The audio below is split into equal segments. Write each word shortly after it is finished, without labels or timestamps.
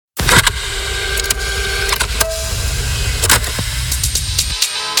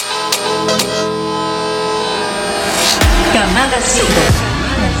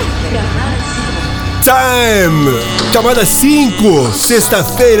Time! Camada 5,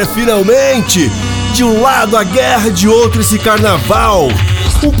 sexta-feira finalmente! De um lado a guerra, de outro esse carnaval!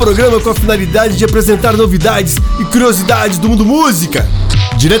 Um programa com a finalidade de apresentar novidades e curiosidades do mundo música!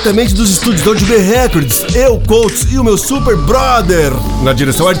 Diretamente dos estúdios da UDB Records, eu, Coates e o meu super brother! Na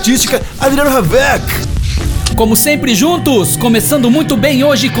direção artística, Adriano Ravec! Como sempre juntos, começando muito bem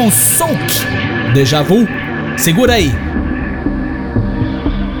hoje com Soak, Déjà Vu, segura aí!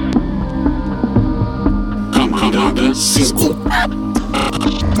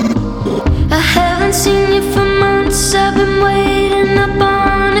 I haven't seen you for months, I've been waiting up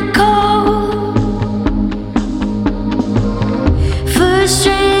on a call for a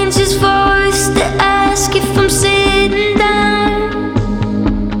stranger's voice to ask if I'm sitting down.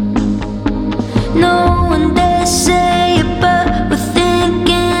 No one dares say it, but we're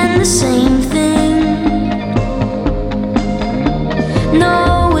thinking the same thing.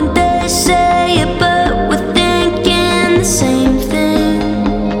 No one dares say it, but we're thinking the same thing.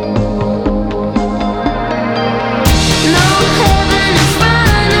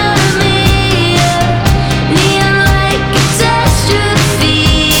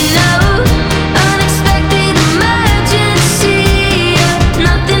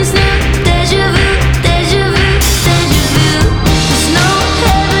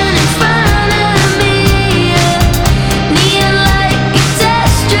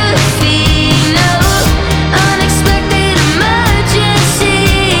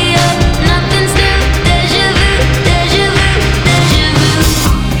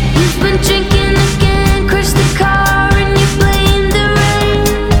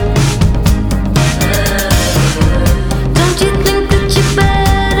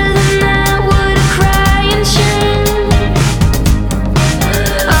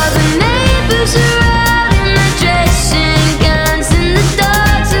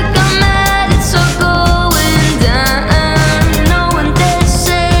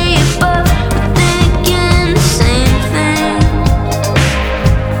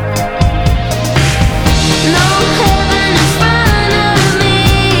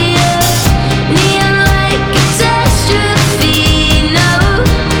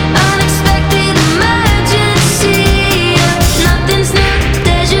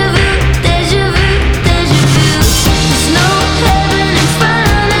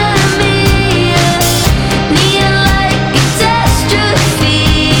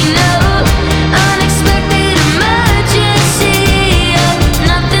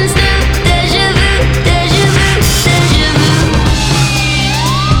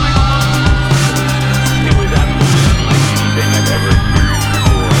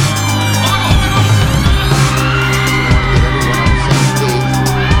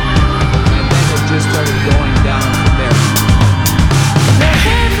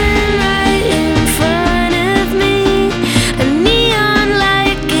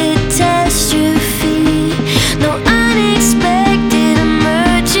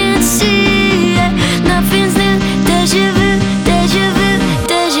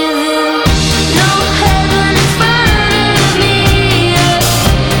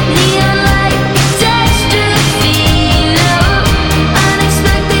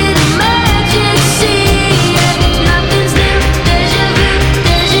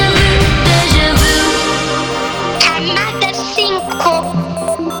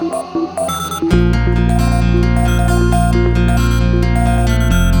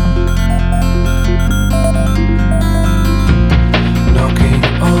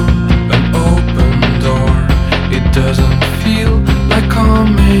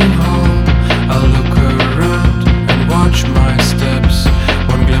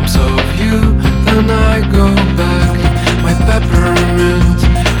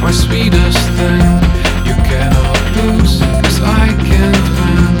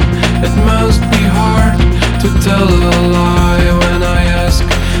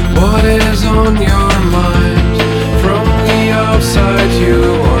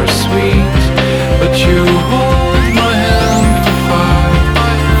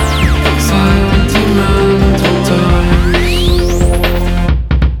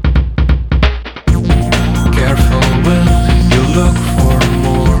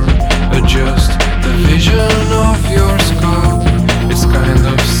 It's kind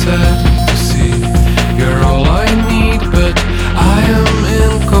of sad to see you're all I need.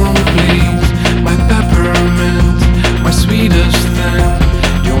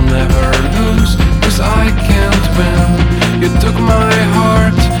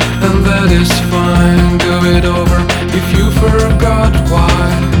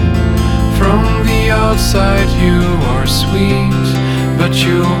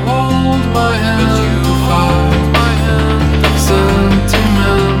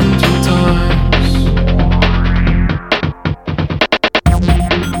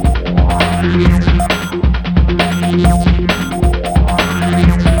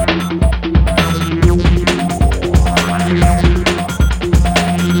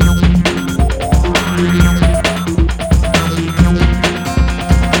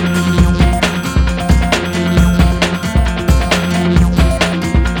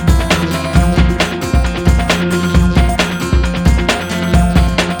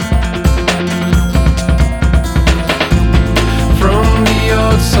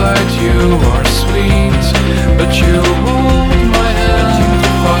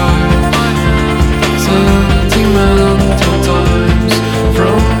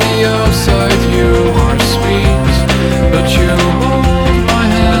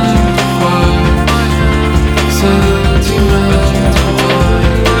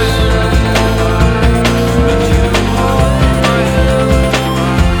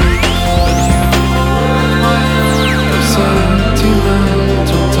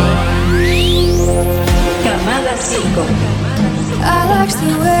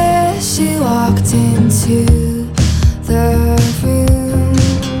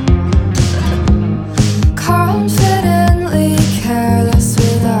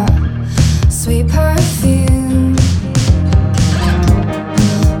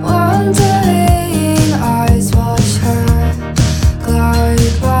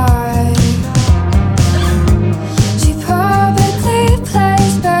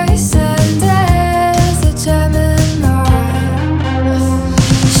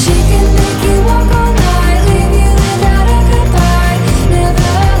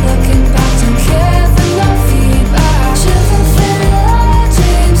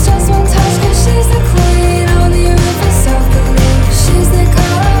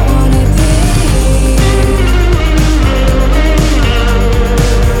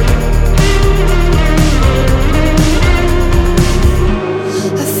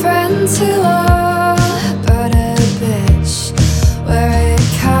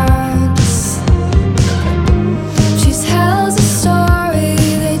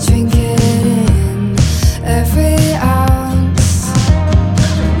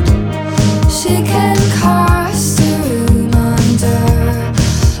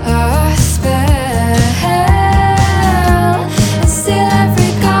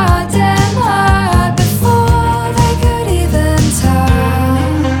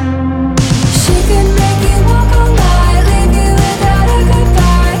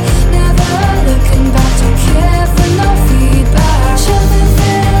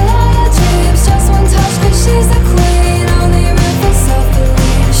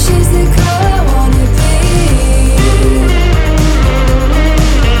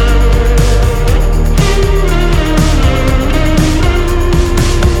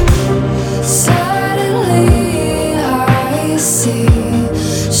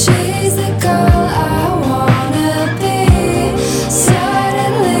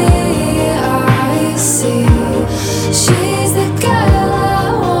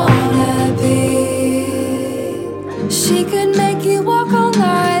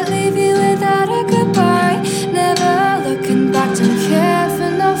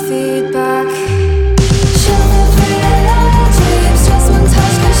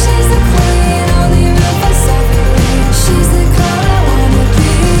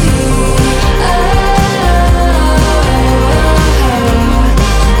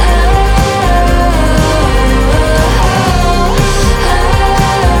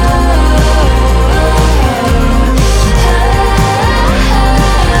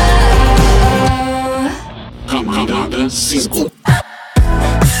 5.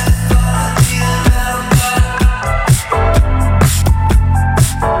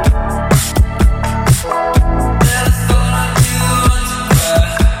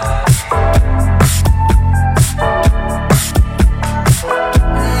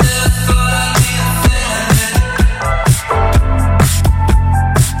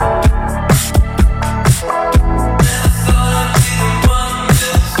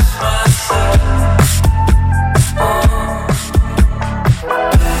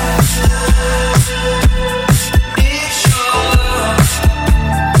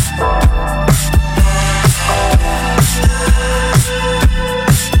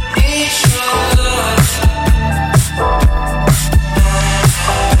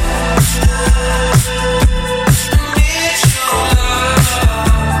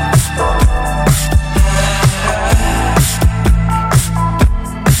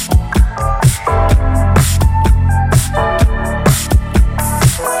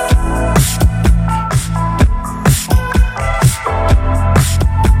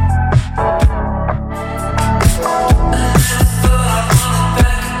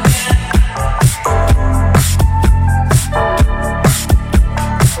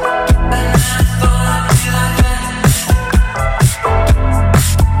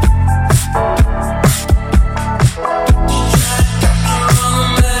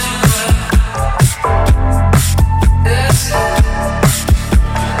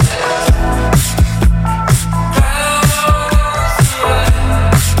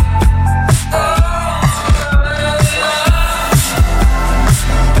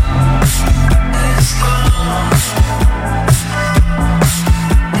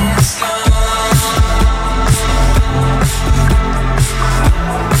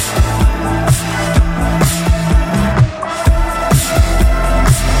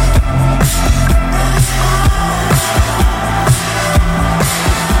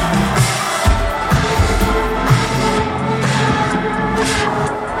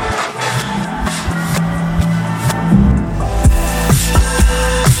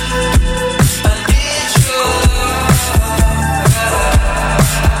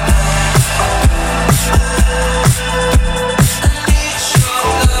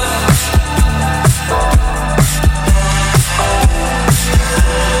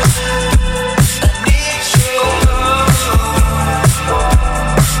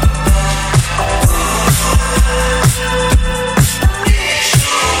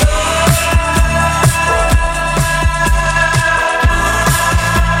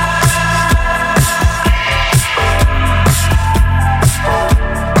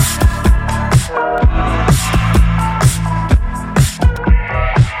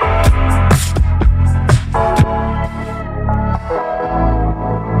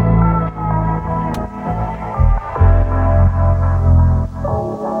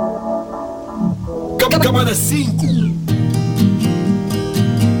 Camada 5.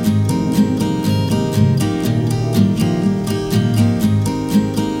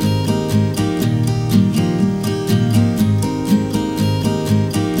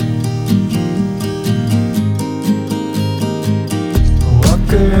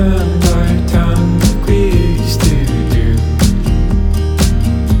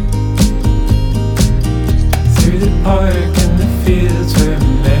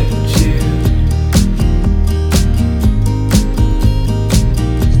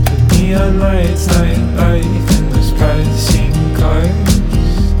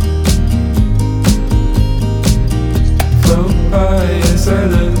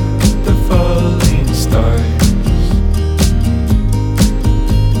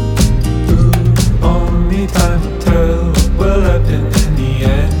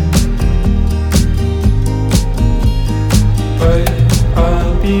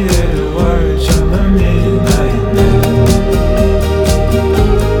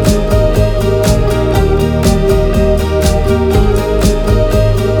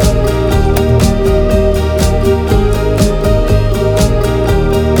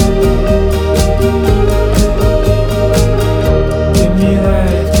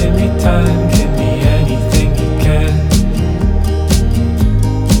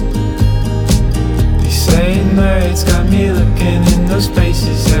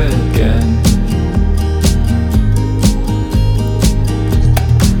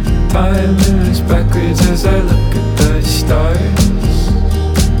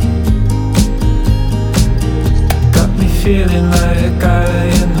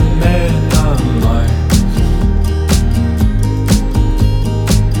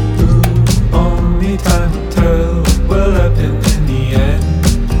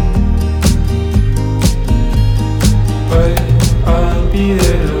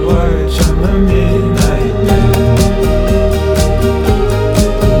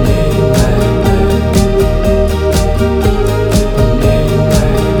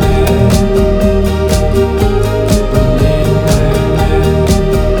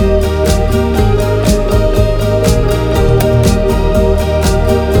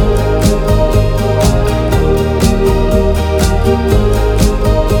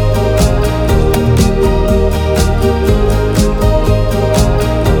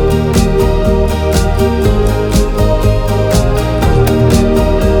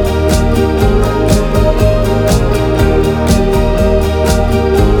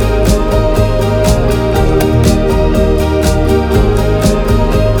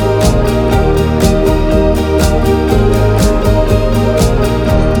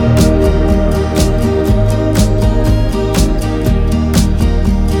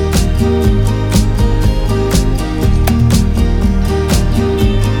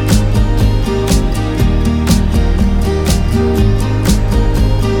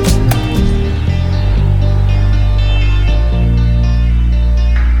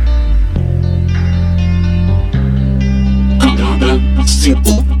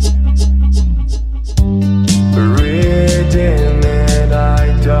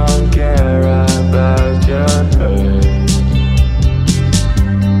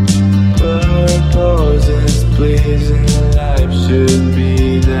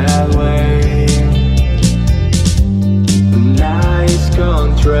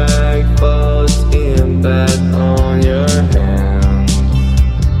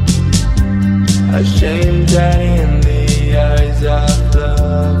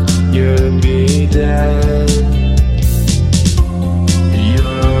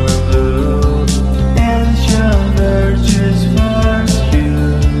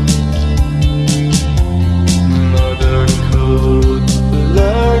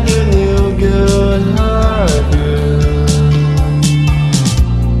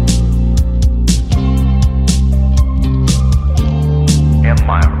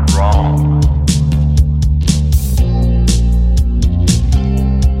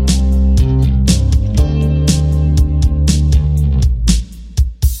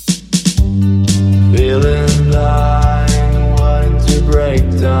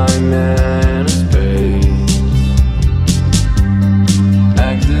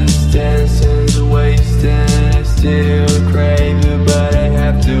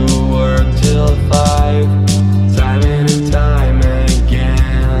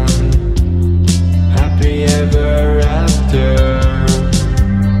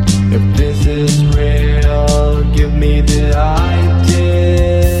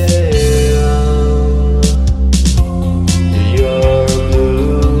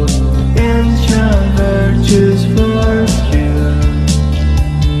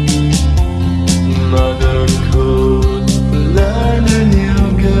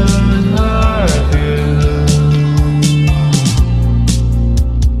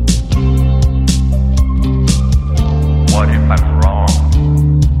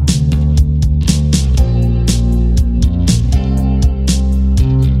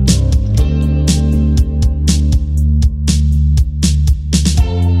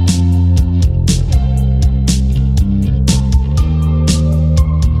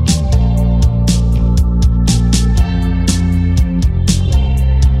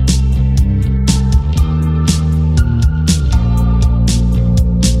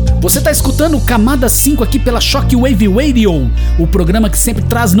 Você tá escutando o Camada 5 aqui pela Shockwave Radio, o programa que sempre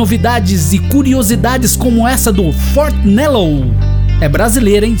traz novidades e curiosidades como essa do Fort Nello. É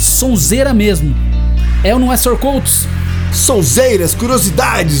brasileira, hein? Sonzeira mesmo. É ou não é, Sr. Coates? Sonzeiras,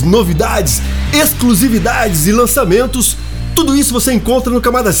 curiosidades, novidades, exclusividades e lançamentos, tudo isso você encontra no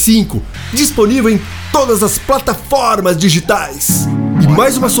Camada 5, disponível em todas as plataformas digitais. E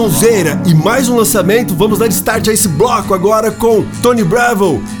mais uma sonzeira e mais um lançamento, vamos dar start a esse bloco agora com Tony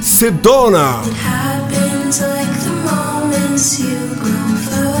Bravo, Sedona.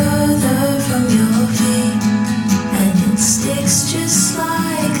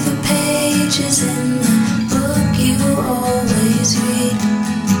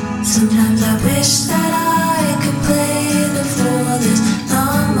 Sometimes I wish that I could play the fool. There's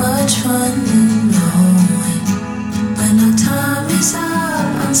not much fun in knowing when our time is up.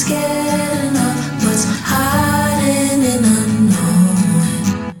 I'm scared enough what's hiding in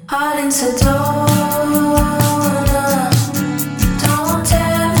unknowing. Hiding Sedona, don't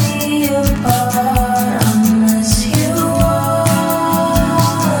tear me apart unless you wanna.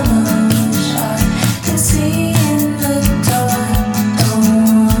 Wish I could see in the dark. Don't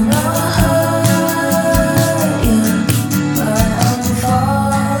wanna hurt you, but I'm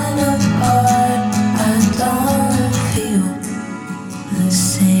falling apart. I don't feel the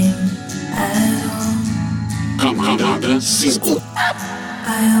same at all. Camada 5. I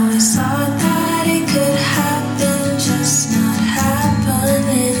always thought that it could happen, just not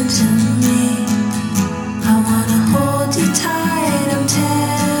happening to me. I wanna hold you tight, I'm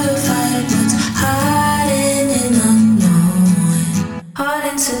terrified what's hiding in unknowing.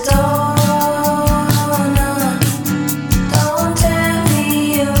 Hiding Sedona, don't tear me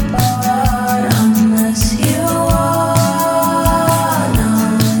apart unless you wanna.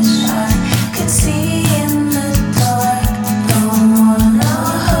 Wish I could see in the dark. Don't wanna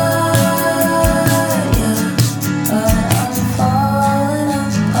hurt you, but I'm falling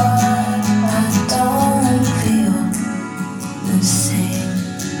apart. I don't feel the same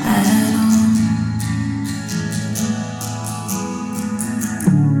at all.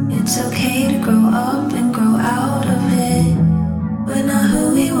 It's okay to grow up and grow out of it. We're not who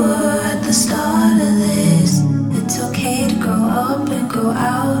we were at the start of this. It's okay to grow up and grow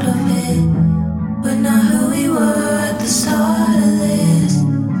out of it. We're not who we were at the start of this.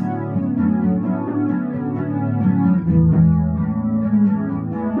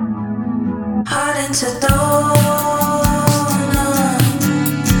 Hiding Sedona,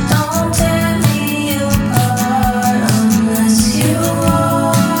 don't tear me apart unless you wanna.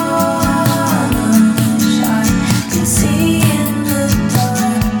 Wish I could see in the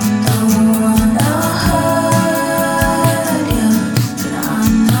dark. Don't wanna hurt you, but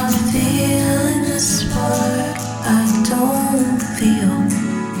I'm not feeling the spark. I don't feel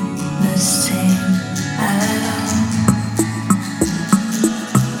the same at all.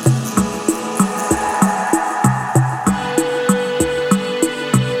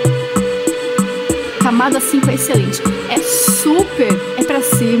 Camada 5 é excelente. É super, é pra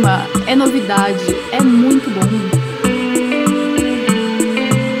cima, é novidade, é muito bom.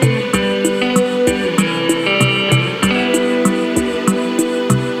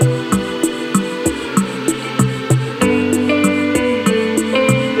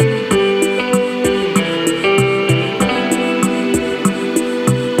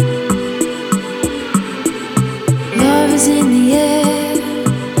 Love is in the air,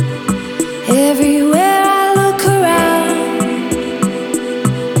 everywhere I look around.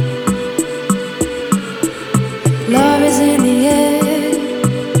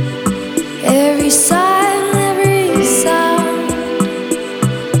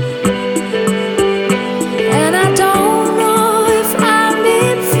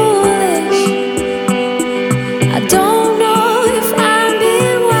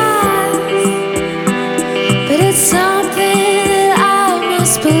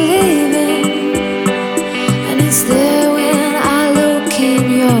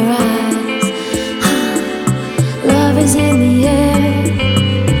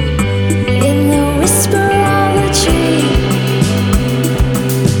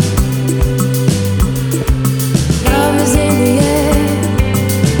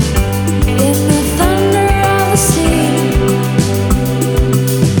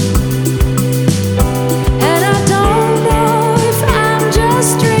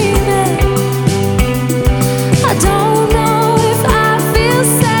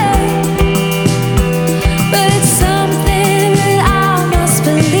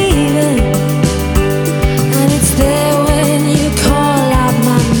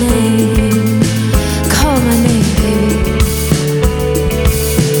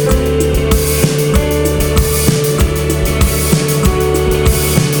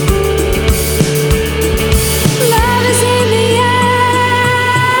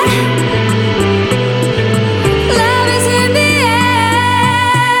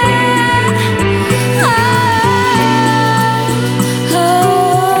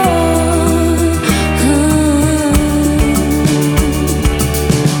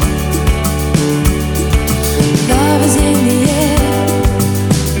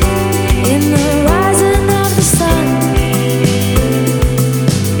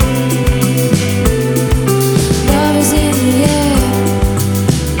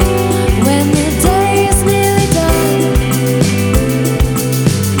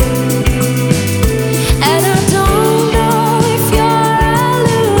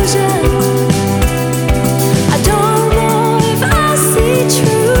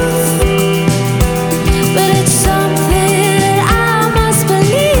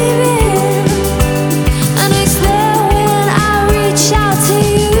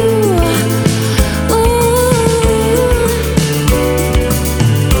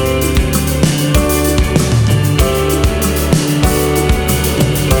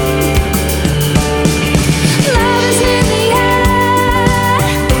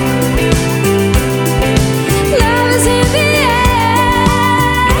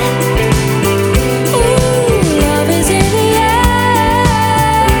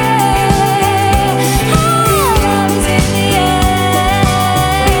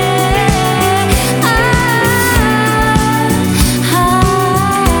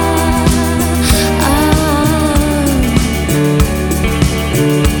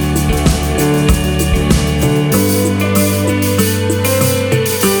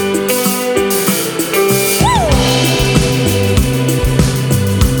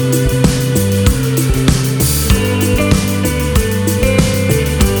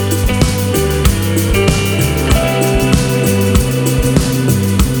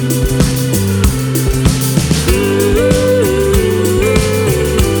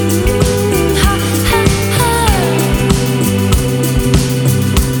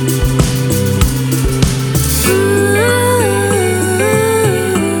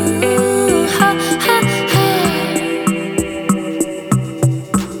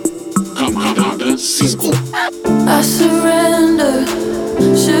 5. I surrender,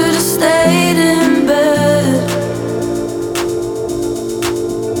 should've stayed in bed.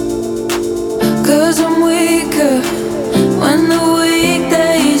 'Cause I'm weaker when the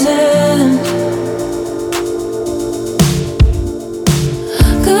weekdays end.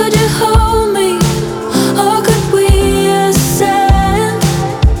 Could you hold me, or could we ascend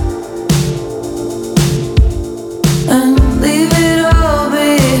and leave it all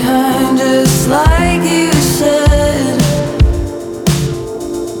behind, just like you said?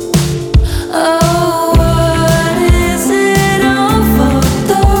 Oh, what is it all for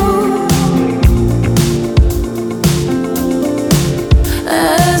though?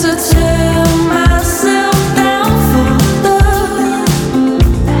 As I tear myself down for love,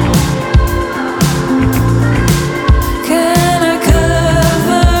 can I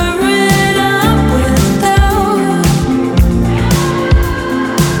cover it up without?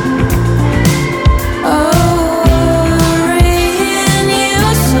 Oh, worrying you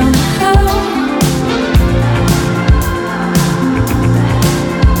somehow.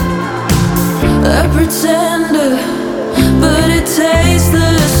 A pretender, but it tastes the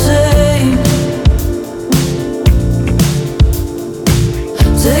same.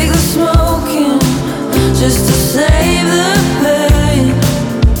 Take the smoking just to save the pain.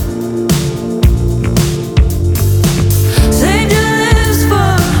 Save your lips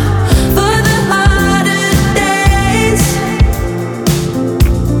for the harder days.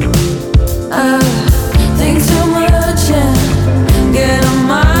 I think too much and get a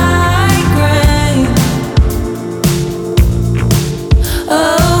migraine.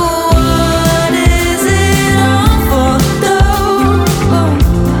 Oh, what is it all for though?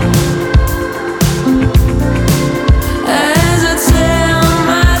 As I tear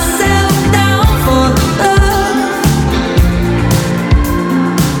myself down for love,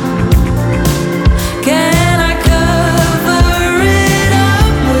 can I cover it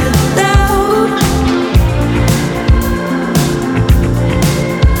up without?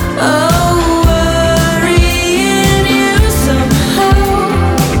 Oh, worrying you somehow.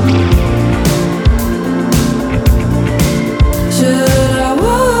 Should I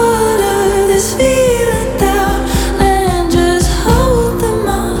water this feeling down and just hold them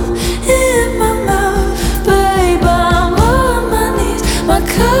off in my mouth? Babe, I'm on my knees, my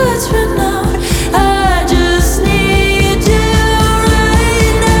cards run out. I just need you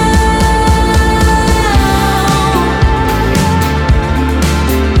right now.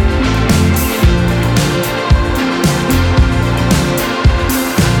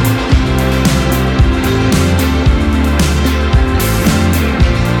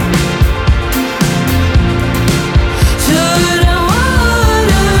 Should I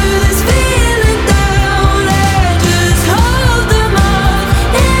water this feeling down and just hold them all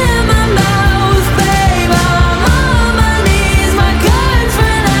in my mouth? Babe, I'm on my knees, my cards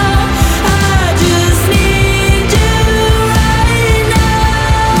run out. I just need you right now.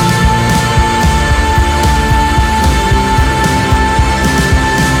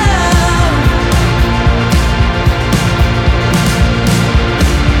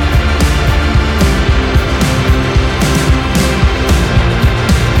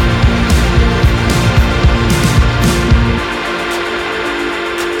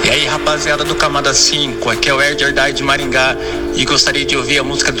 E aí, rapaziada do Camada 5, aqui é o Herder Dai de Maringá e gostaria de ouvir a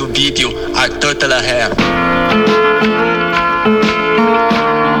música do vídeo Arthur Telaré.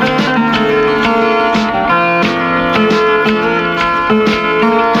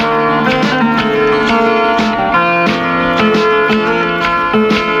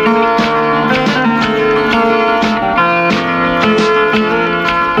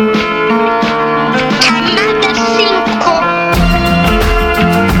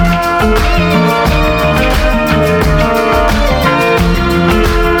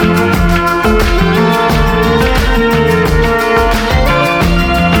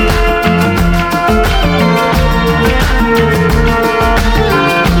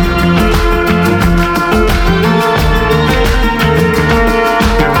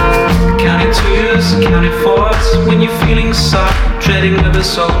 Counting twos, counting fours, when you're feeling soft, treading ever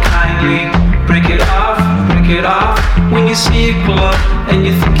so kindly. Break it off, when you see it glow up and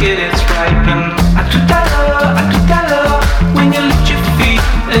you think it's ripened. I do that love, when you lift your feet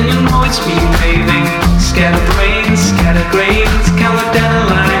and you know it's me waving. Scatter grains, count the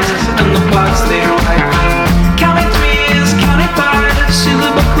dandelions and the plots they ripen. Counting threes, counting fives, see the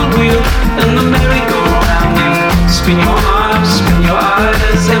buckle wheel and the merry-go-round. Spin your arms, spin your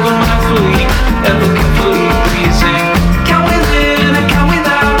eyes, ever mindfully, ever carefully pleasing. Count within and count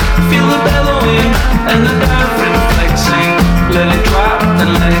without, feel the bellowing and the diaphragm flexing. Let it drop and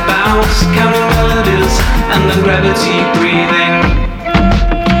let it bounce, counting melody. and the gravity breathing.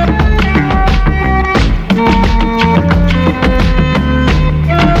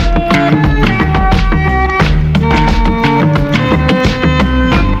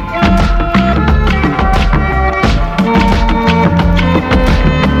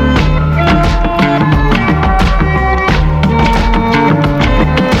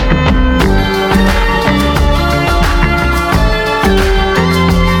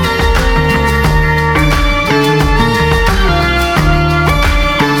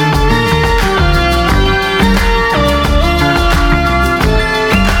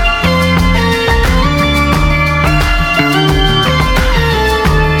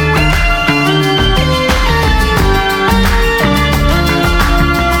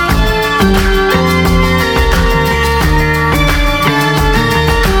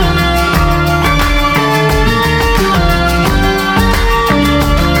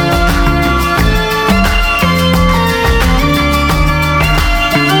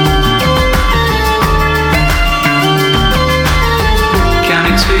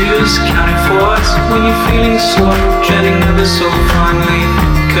 When you're feeling slow, treading ever so finely.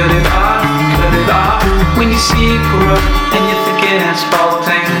 Cut it off. When you see it grow and you're thinking it's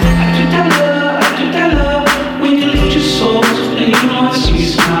faulting. I do that love. When you lift your soul and you know it's you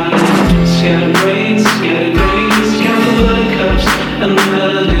smiling. Scattered grains, count the buttercups and the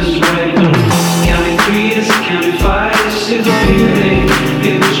melody's right. Counting threes, counting fives, see the feeling,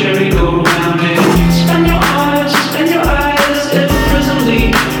 feel the cherry go round it. Spend your eyes, ever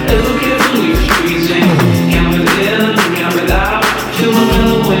presently, ever carefully freezing. Count it in, count it out, feel the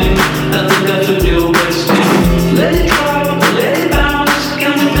mellowing, and the daffodil resting. Let it drop, let it bounce,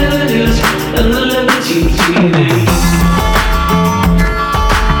 count the melodies, and the levity teething.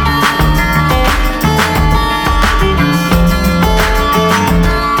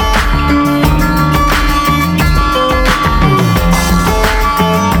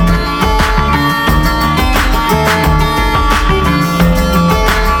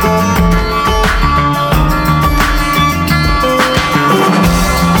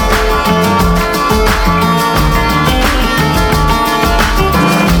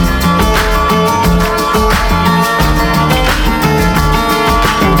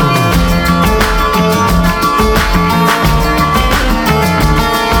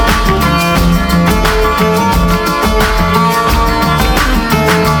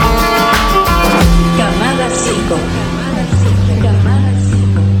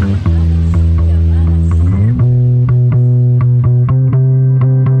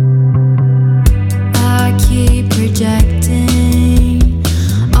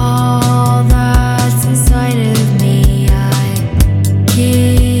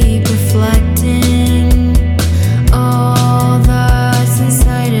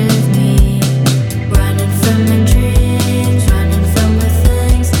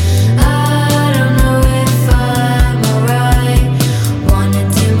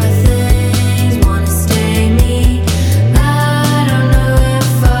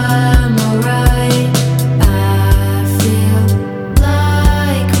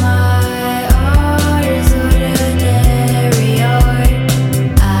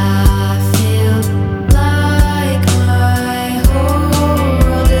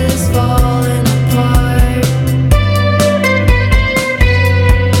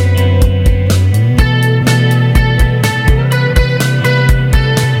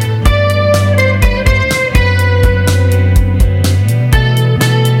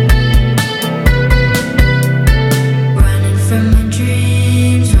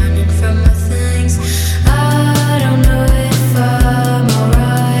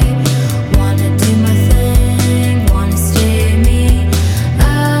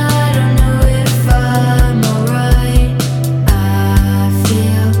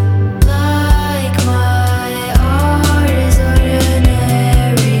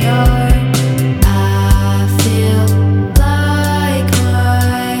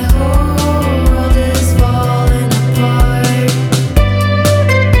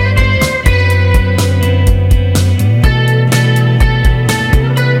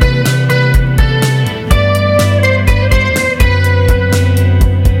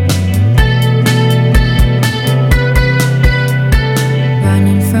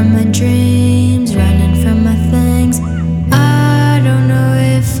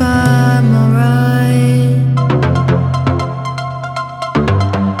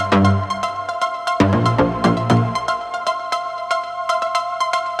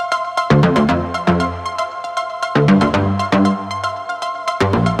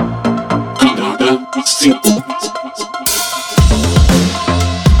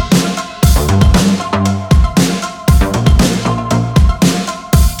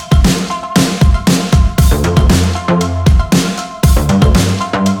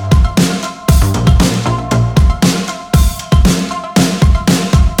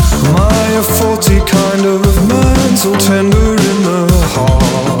 a faulty kind of man, so tender in the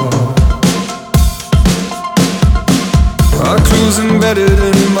heart. Our clues embedded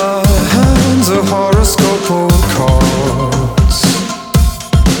in my hands, a horoscope or cards.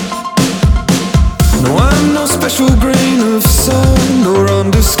 No, I'm no special grain of sand or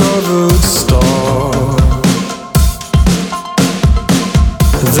undiscovered star.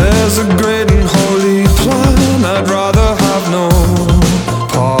 There's a great and holy plan, I'd rather have no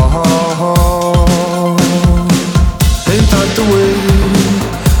part. Ain't that the way,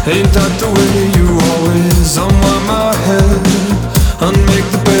 ain't that the way you always unwind my head and make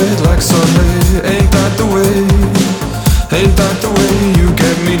the bed like Sunday? Ain't that the way, ain't that the way you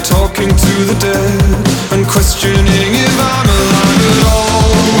get me talking to the dead and questioning if I'm alive at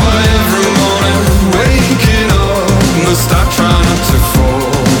all? Why every morning waking up must I try not to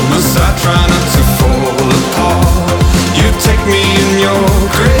fall? Must I try not to fall apart? You take me in your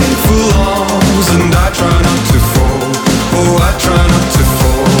grateful arms and I try not to fall. Oh, I try not to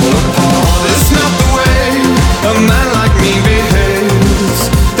fall apart. It's not the way a man like me behaves.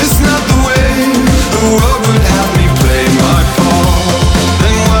 It's not the way the world would have me play my part.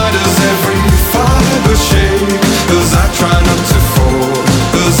 Then why does every fiber shake? 'Cause I try not to fall.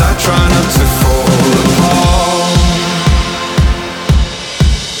 'Cause I try not to fall apart.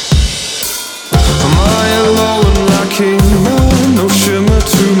 Am I a low and lacking man? No shimmer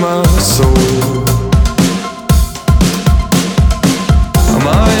to my soul. Am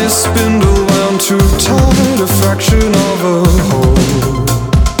I a spindle wound too tight, a fraction of a whole?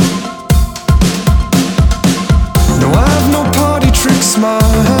 No, I've no party tricks, my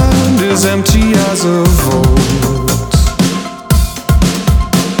hand is empty as a vault.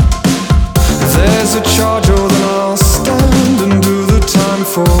 There's a charge, oh then I'll stand and do the time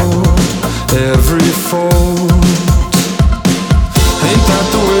for every fault. Ain't that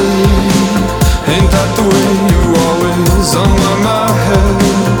the way, ain't that the way you always unwind my head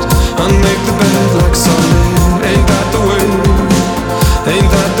and make the bed like Sunday? Ain't that the way, ain't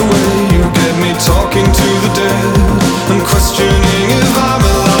that the way you get me talking to the dead and questioning if I'm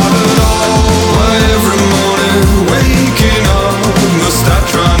alive at all? Why every morning waking up must I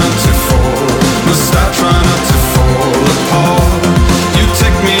try not to fall? Must I try not to fall apart? You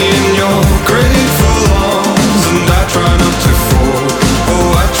take me in your grateful arms and I try not to fall. Oh,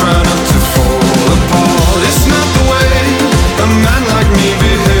 I try not to fall apart. It's not the way a man like me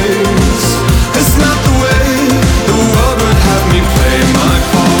behaves. It's not the way the world would have me play my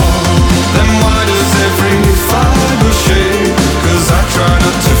part. Then why does every fiber shake? 'Cause I try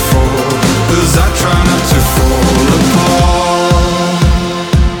not to fall. 'Cause I try not to fall apart.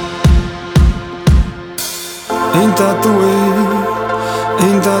 Ain't that the way,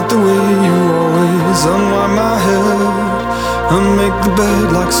 ain't that the way you always unwind my head and make the bed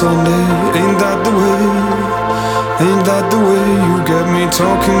like Sunday? Ain't that the way, ain't that the way you get me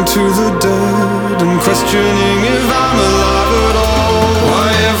talking to the dead and questioning if I'm alive at all? Why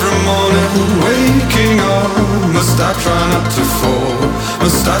every morning waking up must I try not to fall?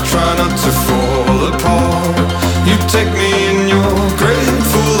 Must I try not to fall apart? You take me in your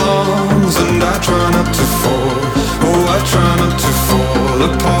grateful arms and I try not to fall. Oh, I try not to fall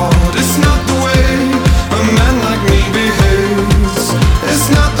apart. It's not the way a man like me behaves. It's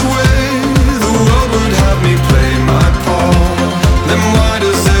not the way the world would have me play my part. Then why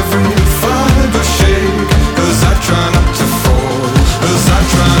does every fiber shake? 'Cause I try not to fall. 'Cause I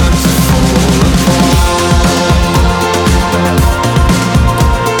try not to fall apart.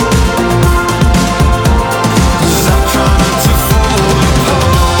 'Cause I try not to fall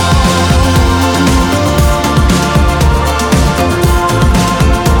apart.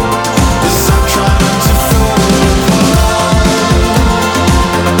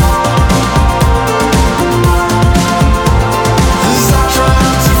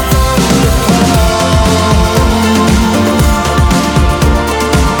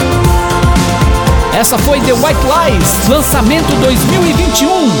 Essa foi The White Lies, lançamento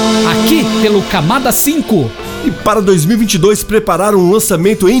 2021, aqui pelo Camada 5. E para 2022 prepararam um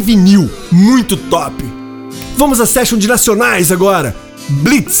lançamento em vinil, muito top. Vamos à session de nacionais agora.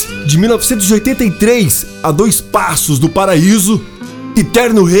 Blitz, de 1983, A Dois Passos do Paraíso.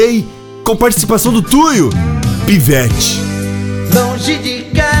 Eterno Rei, com participação do Tuyo, Pivete. Longe de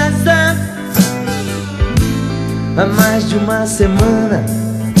casa, há mais de uma semana,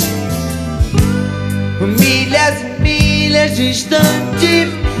 milhas e milhas distante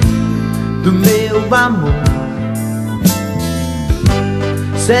do meu amor.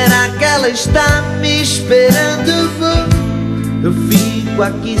 Será que ela está me esperando? Eu fico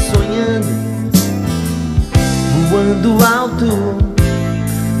aqui sonhando, voando alto,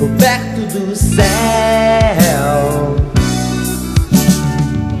 ou perto do céu.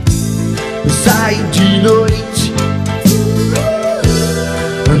 Eu saio de noite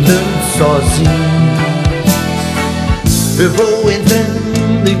andando sozinho. Eu vou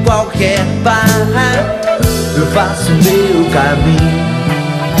entrando em qualquer barra, eu faço meu caminho.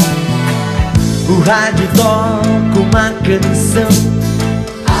 O rádio toca uma canção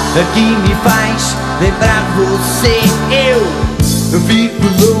que me faz lembrar você. Eu fico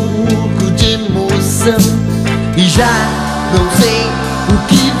louco de emoção e já não sei o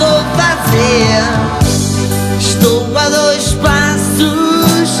que vou fazer. Estou a 2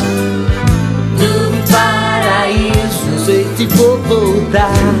 passos do paraíso, não sei se vou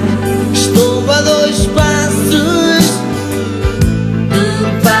voltar. Estou a 2 passos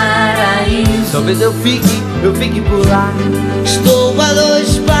do paraíso, talvez eu fique por lá. Estou a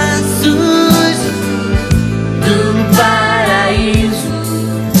 2 passos do paraíso,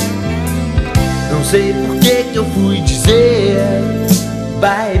 não sei por que eu fui dizer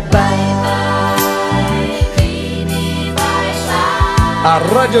bye bye. A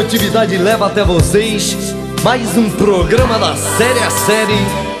radioatividade leva até vocês mais um programa da série a série.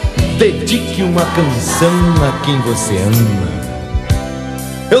 Dedique uma canção a quem você ama.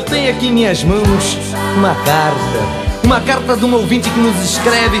 Eu tenho aqui em minhas mãos uma carta de um ouvinte que nos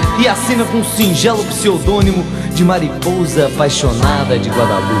escreve e assina com um singelo pseudônimo de Mariposa Apaixonada de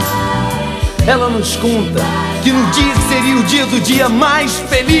Guadalupe. Ela nos conta que no dia que seria o dia do dia mais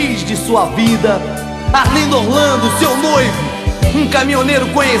feliz de sua vida, Arlindo Orlando, seu noivo, um caminhoneiro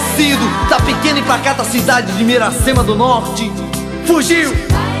conhecido da pequena e pacata cidade de Miracema do Norte, fugiu,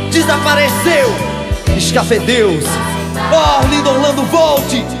 desapareceu, escafedeu-se. Oh, Arlindo Orlando,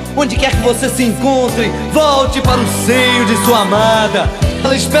 volte! Onde quer que você se encontre, volte para o seio de sua amada.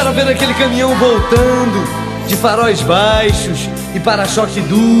 Ela espera ver aquele caminhão voltando, de faróis baixos e para-choque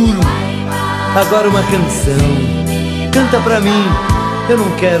duro. Agora uma canção, canta pra mim, eu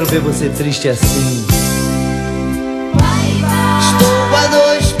não quero ver você triste assim. Estou a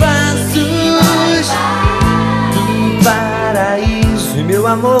 2 passos do paraíso e meu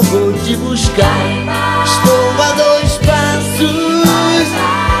amor vou te buscar. Estou a 2 passos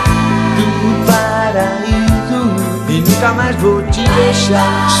do paraíso e nunca mais vou te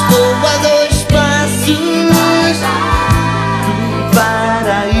deixar. Estou a 2 passos do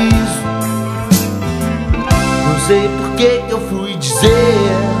paraíso, não sei por que eu fui dizer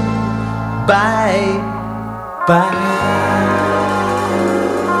bye bye.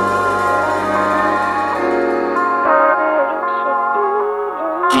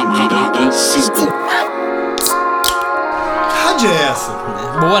 Camada 5. Rádio é essa?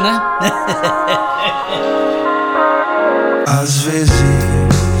 Boa, né? Às vezes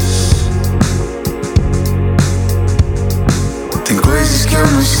tem coisas que eu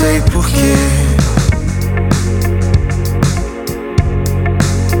não sei porquê.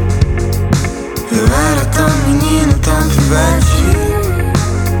 Eu era tão menino, tão pivete.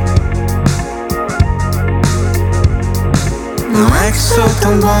 Não é que sou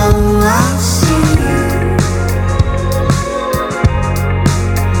tão bom assim.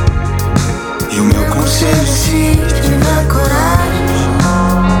 E o meu conselho, se tiver coragem,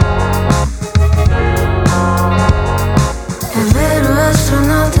 é ver o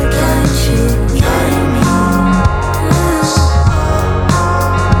astronauta que a gente quer em mim.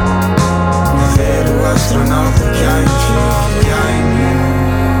 É ver o astronauta que a gente quer em mim.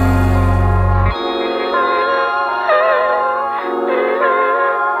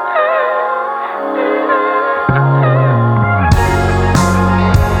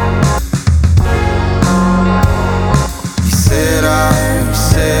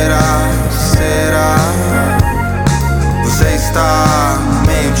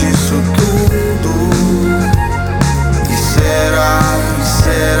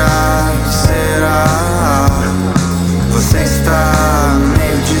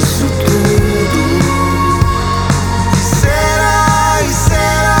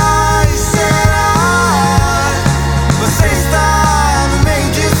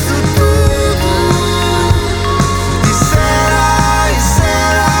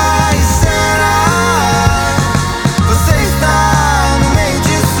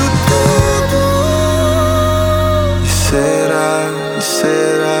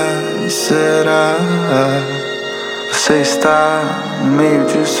 Você está no meio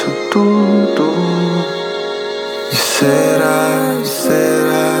disso tudo. E será,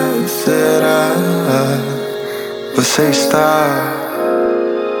 você está.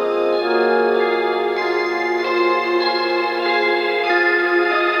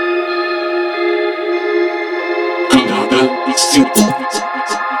 Camada 5.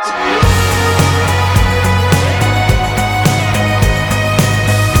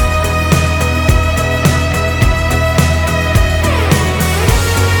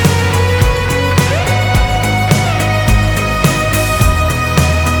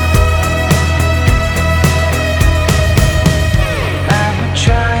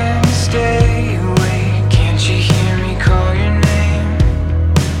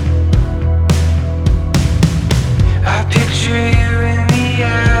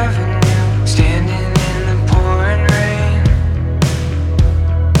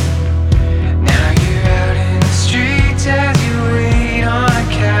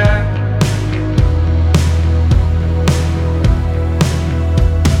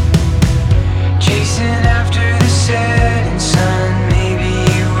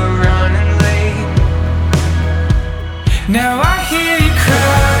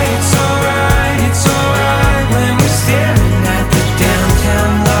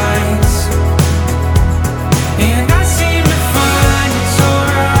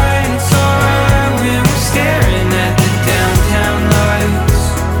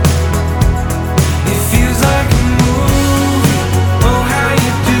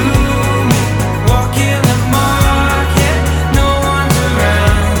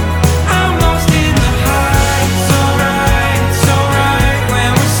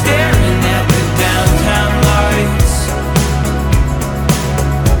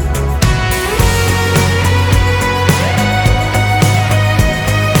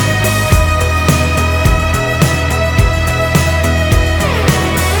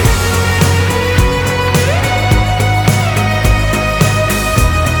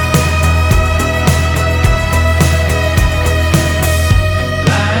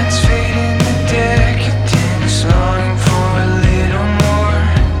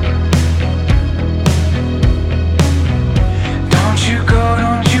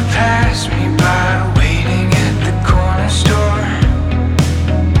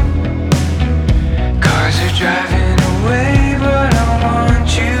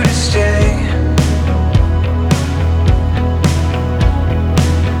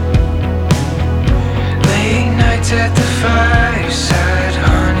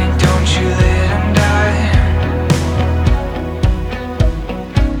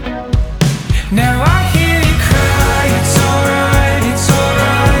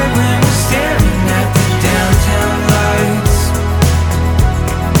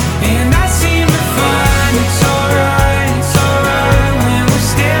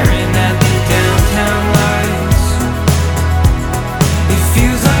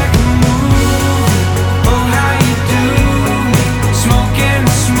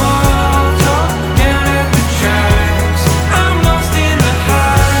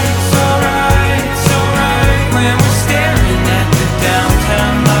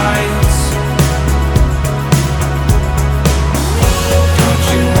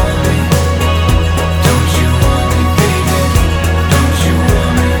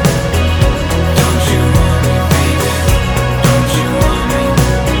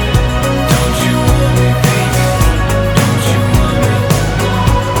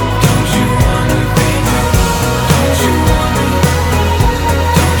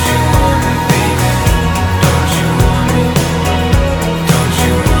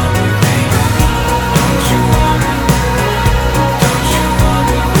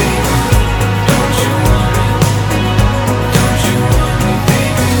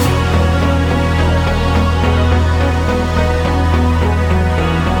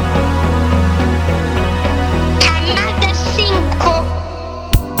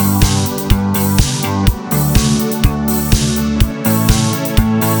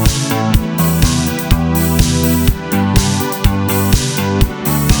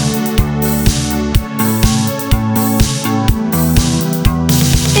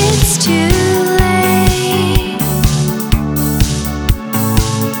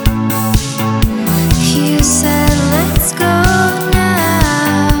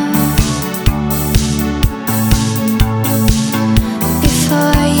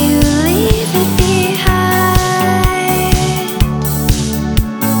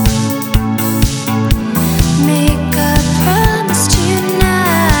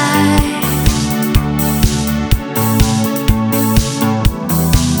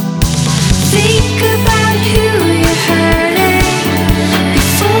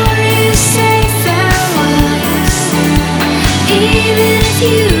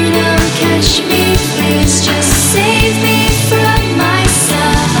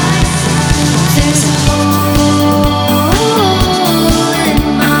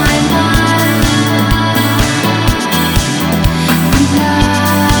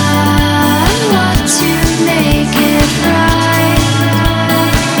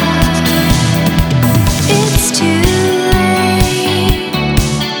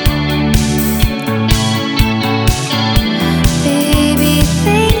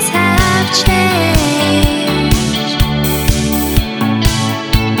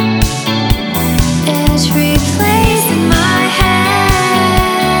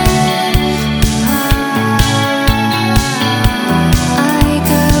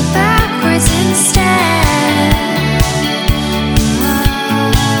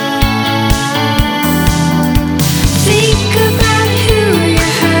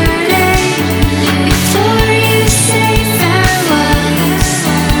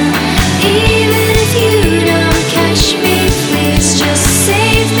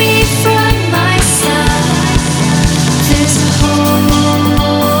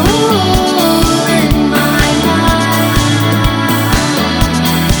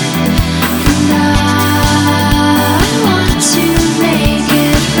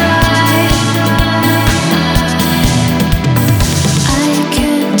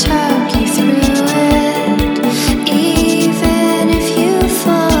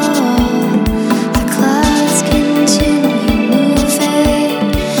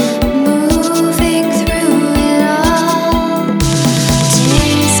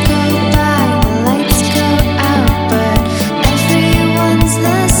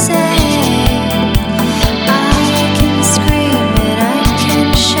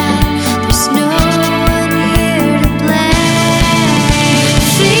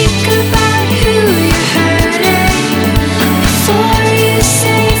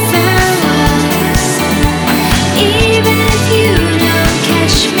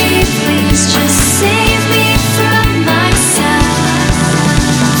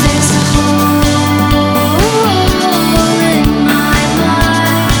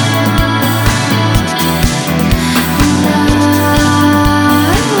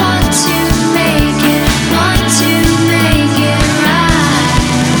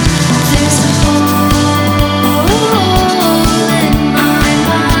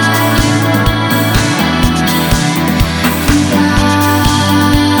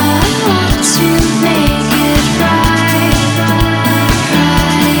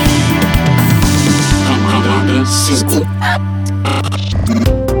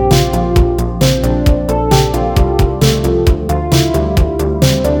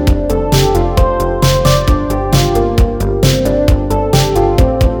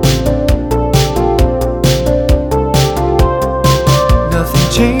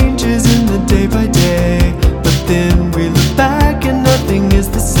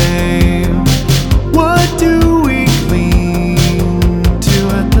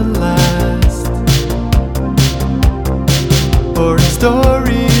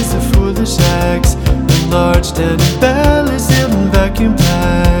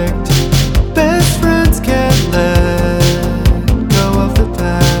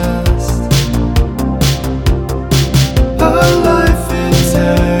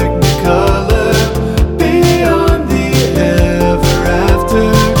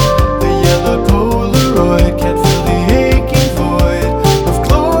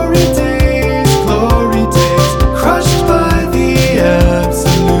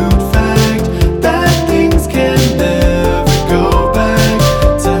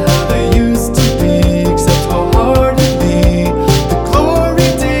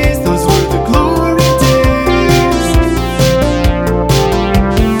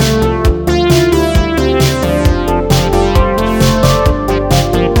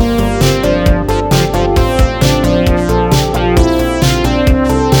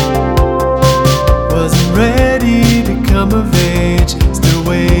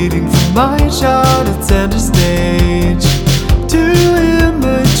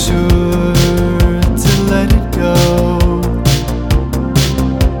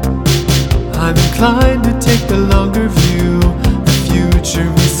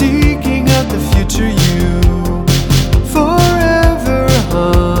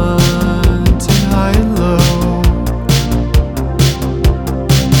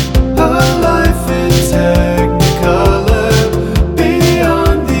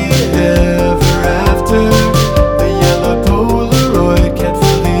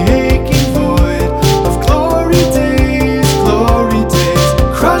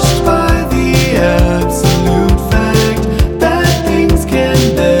 Crushed by the absolute fact that things can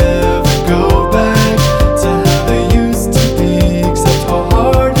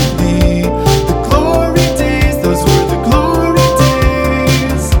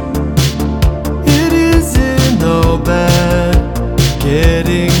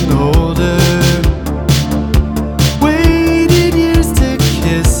getting older. Waited years to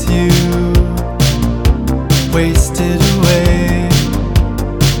kiss you, wasted away.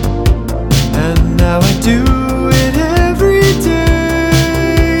 And now I do it every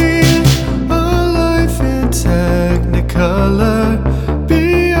day. A life in Technicolor,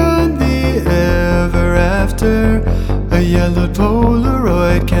 beyond the ever after. A yellowed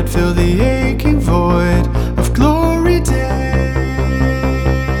Polaroid can't fill the aching void of glory days.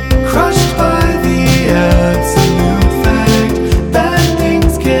 Crushed by the absolute fact that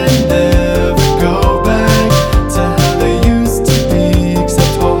things can never go back to how they used to be,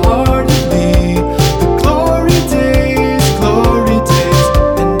 except wholeheartedly. The glory days, glory days.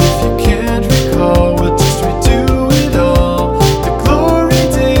 And if you can't recall, we'll just redo it all. The glory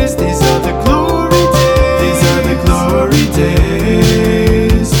days, these are the glory days. These are the glory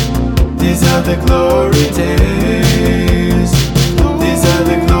days. These are the glory days. These are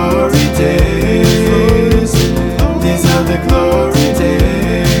the glory days. These are the glory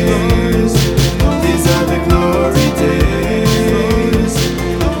days. These are the glory days.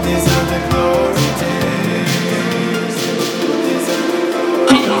 These are the glory days. These are the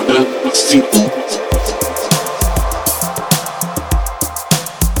Camada 5.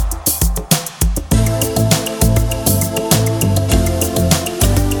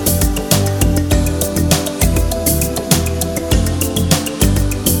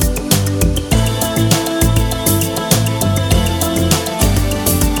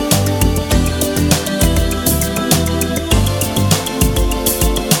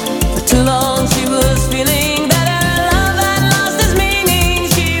 Too long she was feeling that her love had lost its meaning.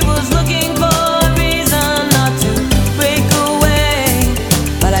 She was looking for a reason not to break away.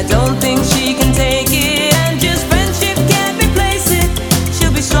 But I don't think she can take it, and just friendship can't replace it.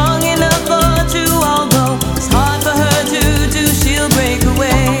 She'll be strong enough for two, although it's hard for her to do. She'll break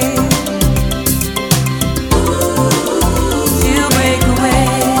away. She'll break away.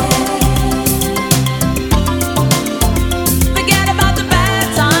 Forget about the bad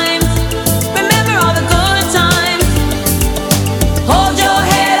times. Remember all the good times. Hold your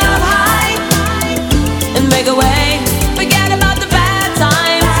head up high and make a way. Forget about the bad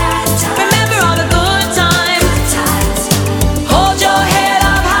times. Remember all the good times. Hold your head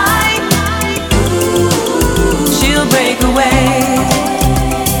up high. She'll break away.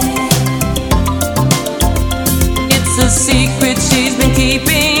 It's a secret she's been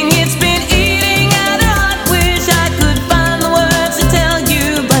keeping. It's been eating at her heart. Wish I could find the words to tell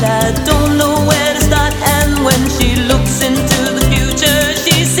you, but I don't know where to start. And when she looks into the future,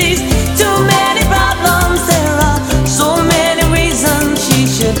 she sees too many problems. There are so many reasons she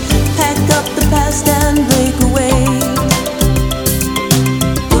should pack up the past and break away.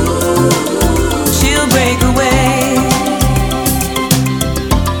 She'll break away.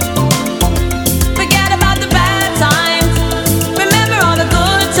 Forget about the bad times. Remember all the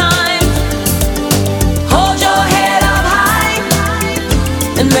good times. Hold your head up high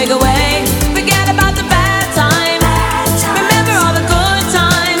and make a way. Forget about the bad times. Remember all the good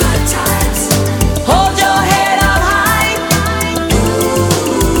times. Hold your head up high.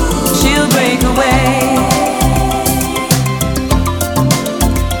 She'll break away.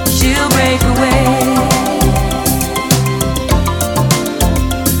 She'll break away.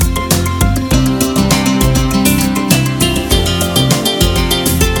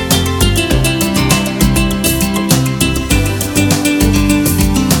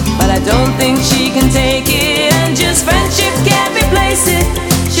 But I don't think she can take it, and just friendship can't replace it.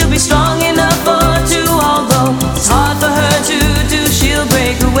 She'll be strong enough for two, although it's hard for her to do. She'll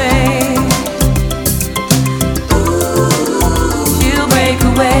break away. She'll break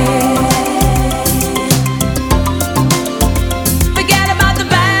away. Forget about the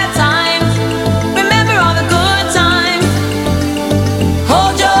bad times. Remember all the good times.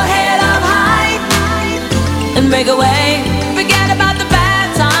 Hold your head up high and make a way. Forget about the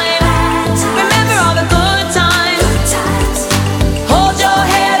bad times. Remember all the good times. Hold your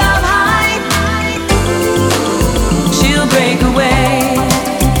head up high. She'll break away.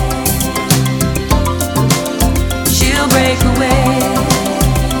 She'll break away.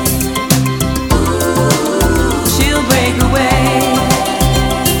 She'll break away.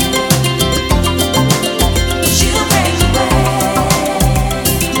 She'll break away.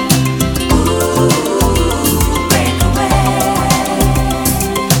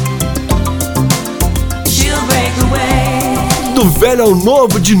 She'll break away. Do velho ao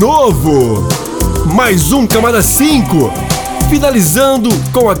novo de novo. Mais um Camada 5. Finalizando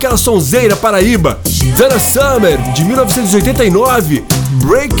com aquela sonzeira paraíba, Dana Summer, de 1989,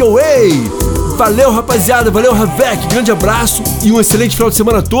 Breakaway. Valeu, rapaziada, valeu, Ravec, grande abraço e um excelente final de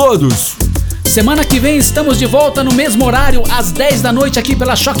semana a todos. Semana que vem estamos de volta no mesmo horário, às 10 da noite aqui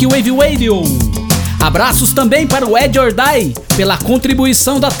pela Shockwave Radio. Abraços também para o Ed or Die pela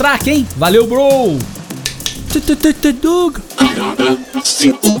contribuição da track, hein? Valeu, bro! Camada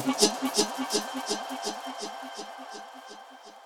 5.